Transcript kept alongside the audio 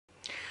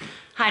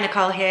Hi,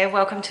 Nicole here.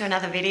 Welcome to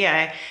another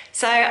video.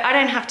 So I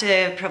don't have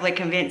to probably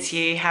convince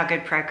you how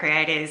good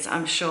Procreate is.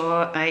 I'm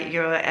sure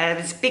you're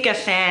as big a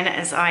fan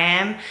as I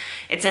am.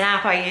 It's an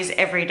app I use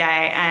every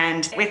day,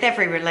 and with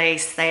every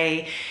release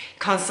they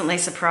constantly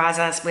surprise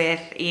us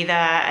with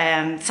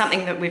either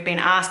something that we've been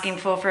asking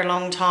for a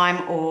long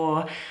time,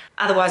 or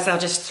otherwise they'll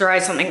just throw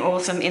something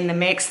awesome in the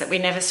mix that we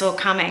never saw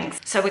coming.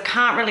 So we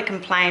can't really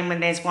complain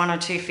when there's one or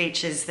two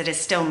features that are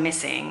still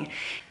missing.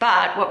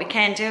 But what we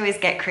can do is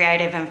get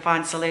creative and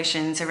find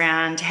solutions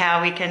around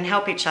how we can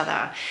help each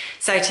other.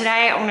 So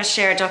today I want to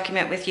share a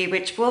document with you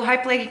which will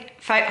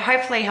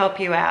hopefully help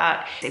you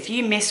out. If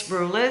you miss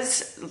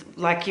rulers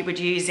like you would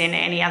use in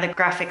any other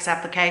graphics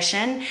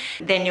application,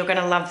 then you're going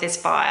to love this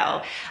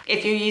file.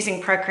 If you're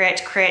using Procreate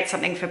to create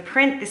something for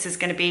print, this is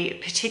going to be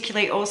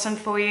particularly awesome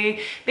for you.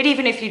 But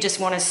even if you just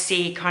want to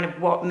see kind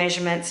of what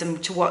measurements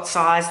and to what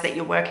size that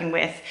you're working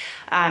with,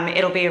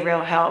 it'll be a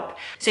real help.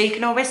 So you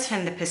can always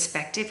turn the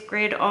perspective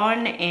grid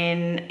on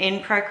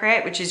in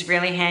Procreate, which is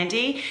really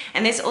handy.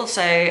 And there's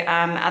also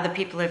other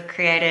people have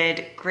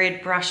created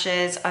grid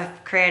brushes.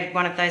 I've created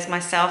one of those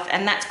myself,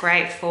 and that's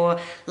great for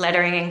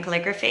lettering and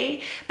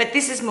calligraphy. But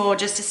this is more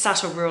just a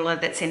subtle ruler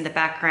that's in the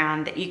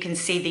background that you can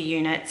see the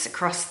units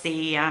across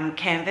the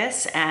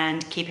canvas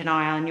and keep an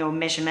eye on your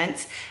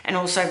measurements, and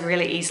also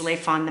really easily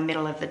find the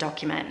middle of the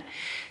document.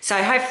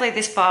 So hopefully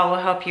this file will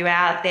help you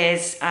out.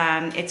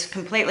 It's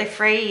completely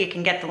free. You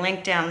can get the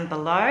link down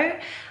below.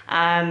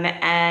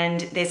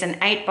 And there's an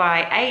 8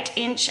 by 8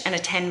 inch and a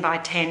 10 by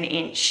 10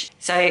 inch.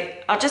 So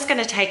I'm just going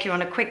to take you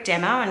on a quick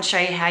demo and show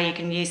you how you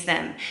can use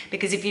them.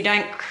 Because if you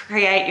don't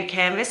create your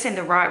canvas in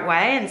the right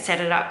way and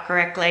set it up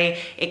correctly,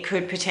 it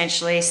could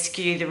potentially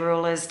skew the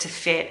rulers to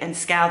fit and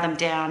scale them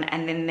down,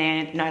 and then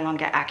they're no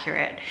longer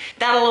accurate.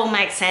 That'll all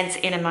make sense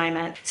in a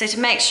moment. So to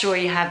make sure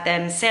you have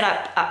them set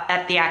up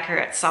at the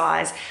accurate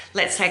size,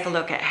 let's take a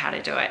look at how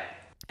to do it.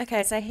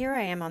 Okay, so here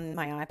I am on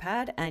my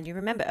iPad, and you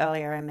remember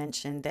earlier I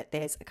mentioned that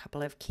there's a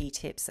couple of key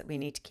tips that we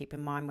need to keep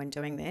in mind when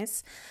doing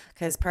this,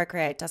 because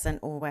Procreate doesn't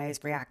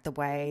always react the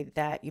way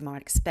that you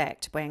might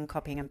expect when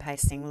copying and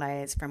pasting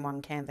layers from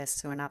one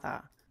canvas to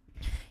another.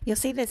 You'll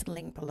see there's a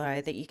link below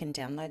that you can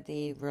download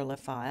the ruler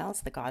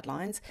files, the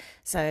guidelines.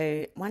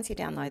 So once you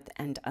download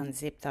and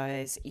unzip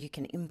those, you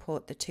can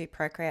import the two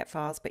Procreate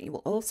files, but you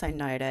will also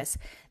notice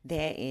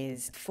there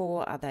is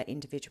 4 other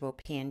individual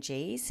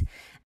PNGs.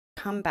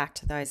 Come back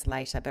to those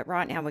later, but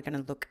right now we're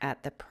going to look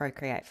at the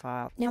Procreate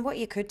file. Now what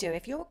you could do,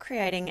 if you're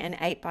creating an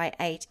 8 by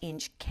 8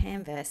 inch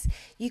canvas,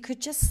 you could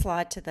just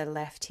slide to the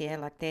left here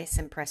like this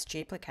and press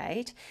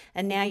duplicate,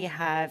 and now you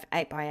have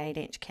 8 by 8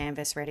 inch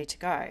canvas ready to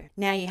go.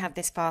 Now you have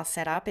this file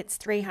set up. It's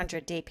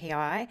 300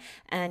 dpi,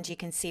 and you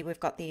can see we've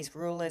got these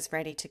rulers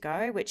ready to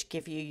go, which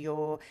give you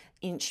your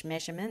inch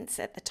measurements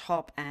at the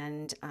top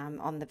and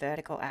on the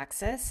vertical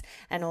axis,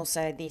 and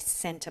also this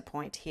center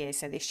point here.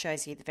 So this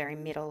shows you the very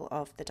middle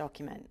of the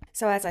document.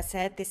 So as I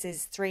said, this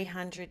is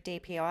 300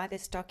 dpi,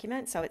 this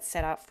document, so it's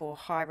set up for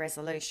high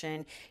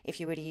resolution if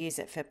you were to use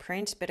it for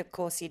print, but of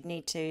course you'd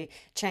need to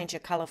change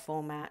your color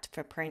format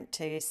for print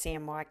to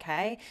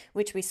CMYK,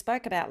 which we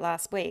spoke about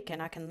last week,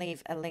 and I can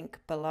leave a link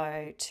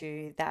below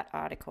to that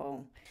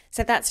article.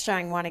 So that's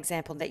showing one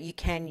example that you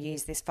can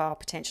use this file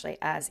potentially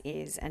as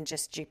is and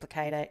just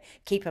duplicate it,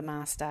 keep a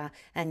master,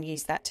 and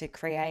use that to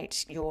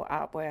create your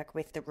artwork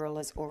with the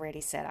rulers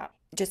already set up.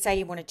 Just say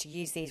you wanted to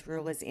use these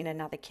rulers in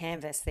another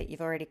canvas that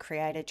you've already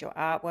created your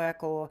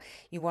artwork, or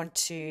you want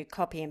to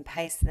copy and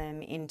paste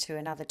them into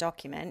another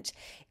document.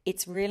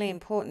 It's really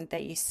important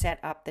that you set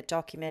up the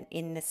document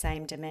in the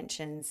same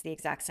dimensions, the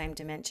exact same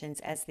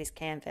dimensions as this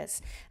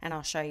canvas, and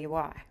I'll show you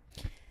why.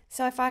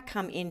 So if I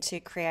come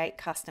into create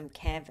custom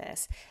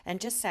canvas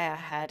and just say I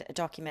had a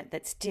document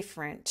that's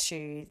different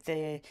to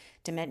the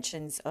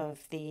dimensions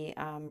of the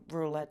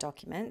ruler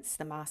documents,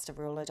 the master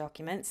ruler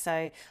documents.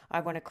 So I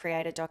want to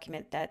create a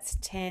document that's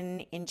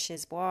 10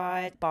 inches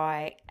wide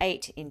by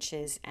 8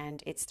 inches,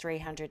 and it's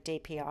 300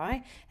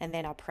 dpi, and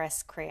then I'll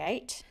press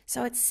create.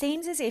 So it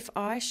seems as if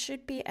I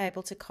should be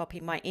able to copy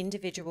my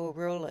individual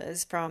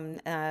rulers from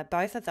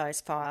both of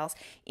those files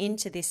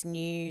into this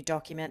new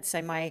document.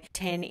 So my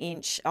 10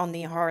 inch on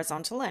the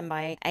horizontal and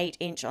my 8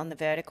 inch on the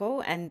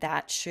vertical, and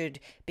that should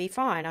be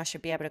fine. I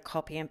should be able to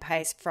copy and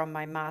paste from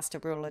my master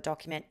ruler document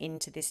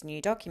into this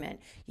new document.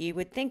 You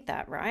would think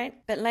that, right?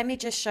 But let me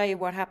just show you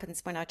what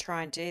happens when I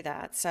try and do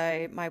that.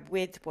 So my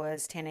width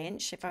was 10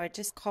 inch. If I would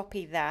just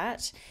copy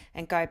that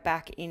and go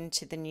back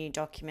into the new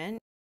document,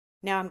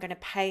 now I'm going to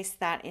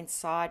paste that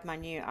inside my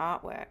new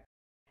artwork.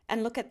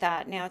 And look at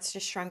that, now it's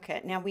just shrunk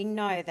it. Now we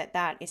know that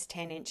that is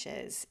 10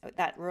 inches.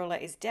 That ruler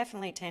is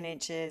definitely 10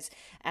 inches,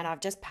 and I've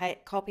just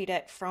copied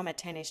it from a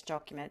 10-inch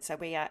document. So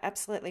we are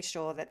absolutely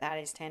sure that that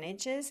is 10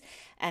 inches.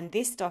 And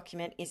this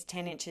document is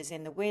 10 inches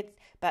in the width,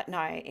 but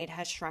no, it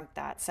has shrunk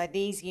that. So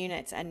these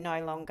units are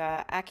no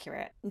longer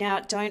accurate. Now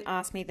don't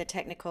ask me the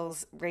technical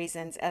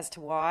reasons as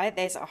to why.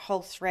 There's a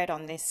whole thread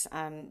on this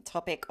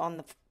topic on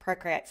the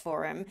Procreate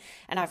forum,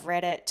 and I've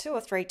read it 2 or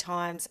 3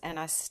 times, and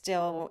I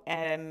still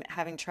am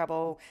having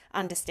trouble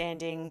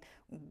understanding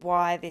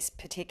why this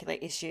particular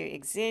issue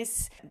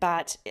exists.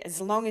 But as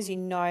long as you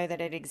know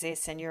that it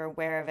exists and you're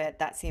aware of it,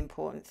 that's the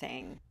important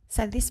thing.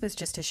 So this was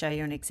just to show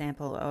you an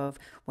example of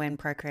when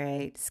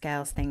Procreate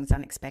scales things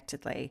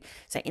unexpectedly.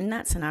 So in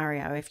that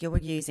scenario, if you're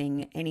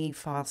using any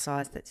file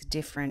size that's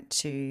different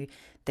to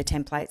the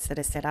templates that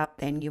are set up,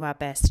 then you are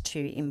best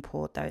to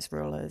import those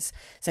rulers.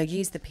 So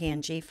use the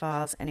PNG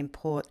files and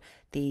import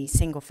the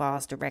single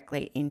files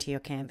directly into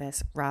your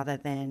canvas rather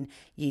than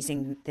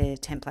using the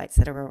templates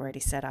that are already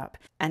set up.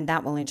 And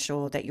that will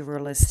ensure that your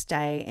rulers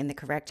stay in the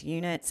correct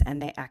units and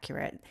they're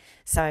accurate.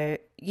 So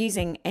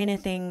using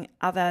anything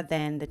other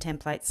than the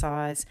template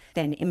size,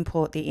 then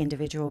import the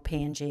individual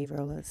PNG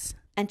rulers.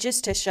 And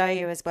just to show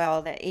you as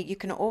well that you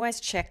can always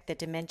check the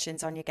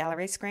dimensions on your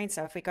gallery screen.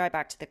 So if we go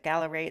back to the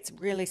gallery, it's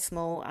really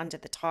small under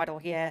the title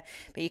here,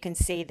 but you can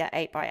see the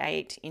 8 by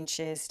 8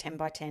 inches, 10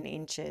 by 10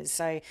 inches.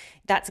 So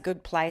that's a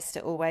good place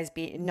to always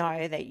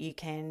know that you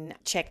can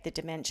check the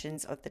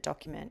dimensions of the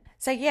document.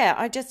 So yeah,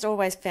 I just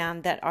always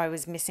found that I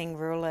was missing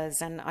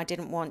rulers, and I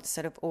didn't want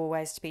sort of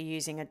always to be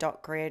using a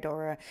dot grid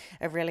or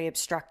a really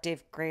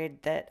obstructive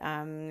grid that,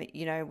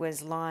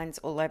 was lines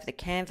all over the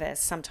canvas.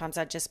 Sometimes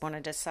I just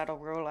wanted a subtle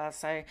ruler.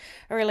 So I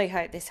really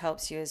hope this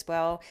helps you as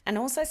well. And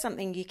also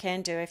something you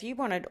can do, if you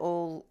wanted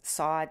all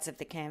sides of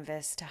the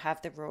canvas to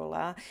have the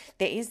ruler,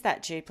 there is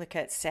that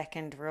duplicate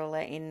second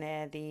ruler in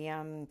there,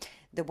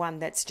 the one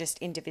that's just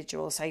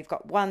individual. So you've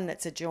got one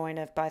that's a join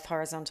of both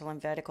horizontal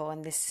and vertical,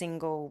 and this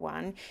single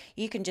one,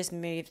 you can just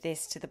move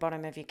this to the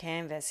bottom of your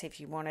canvas if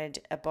you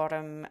wanted a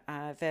bottom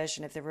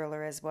version of the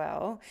ruler as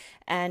well.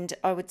 And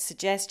I would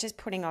suggest just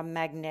putting on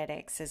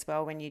magnetics as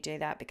well when you do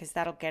that, because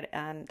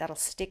that'll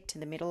stick to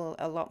the middle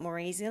a lot more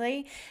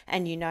easily,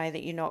 and you know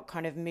that you're not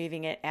kind of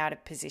moving it out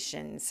of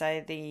position.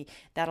 So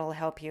that'll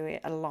help you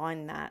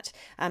align that.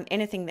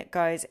 Anything that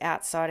goes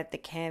outside of the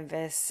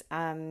canvas,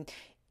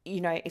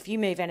 if you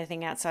move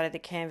anything outside of the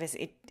canvas,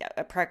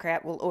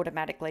 Procreate will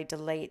automatically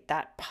delete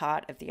that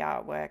part of the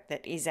artwork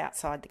that is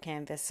outside the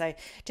canvas. So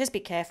just be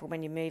careful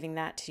when you're moving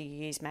that to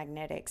use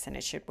magnetics, and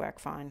it should work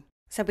fine.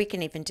 So we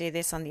can even do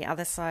this on the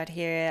other side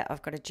here.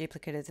 I've got a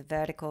duplicate of the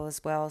vertical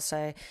as well.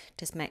 So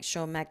just make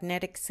sure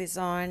magnetics is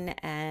on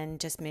and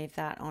just move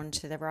that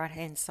onto the right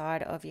hand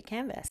side of your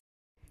canvas.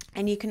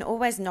 And you can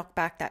always knock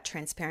back that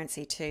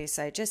transparency too.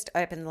 So just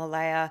open the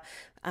layer,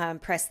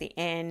 press the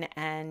N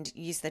and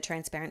use the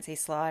transparency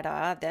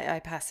slider, the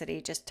opacity,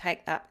 just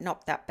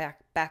knock that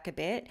back a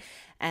bit,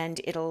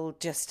 and it'll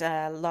just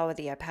lower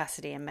the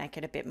opacity and make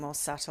it a bit more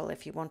subtle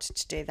if you wanted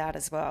to do that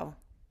as well.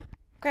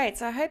 Great,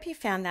 so I hope you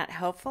found that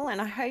helpful, and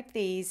I hope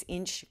these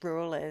inch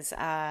rulers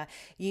are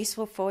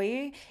useful for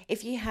you.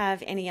 If you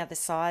have any other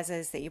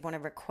sizes that you want to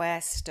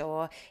request,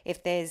 or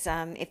if these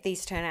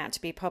turn out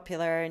to be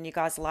popular and you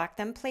guys like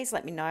them, please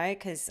let me know,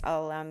 because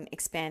I'll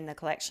expand the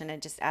collection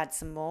and just add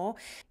some more.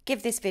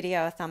 Give this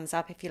video a thumbs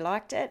up if you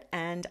liked it,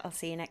 and I'll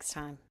see you next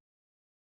time.